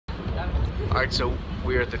Alright, so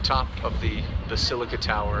we're at the top of the Basilica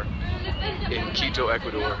Tower in Quito,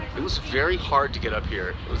 Ecuador. It was very hard to get up here.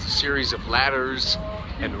 It was a series of ladders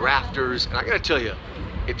and rafters, and I gotta tell you,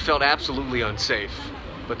 it felt absolutely unsafe.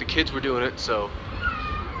 But the kids were doing it, so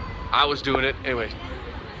I was doing it. Anyway,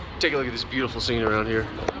 take a look at this beautiful scene around here.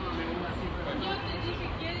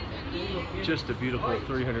 Just a beautiful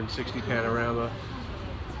 360 panorama.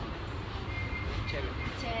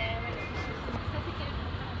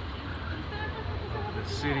 The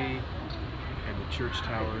city and the church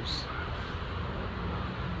towers.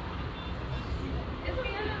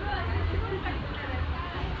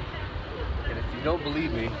 And if you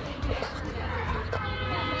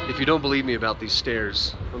don't believe me about these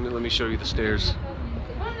stairs, let me show you the stairs.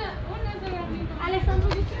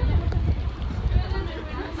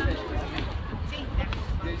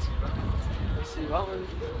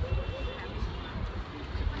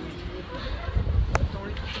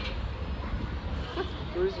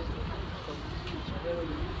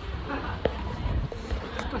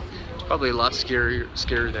 It's probably a lot scarier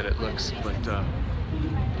than it looks, but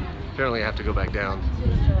apparently I have to go back down.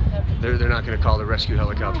 They're not going to call the rescue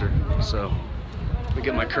helicopter, so let me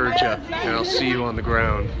get my courage up and I'll see you on the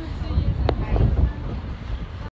ground.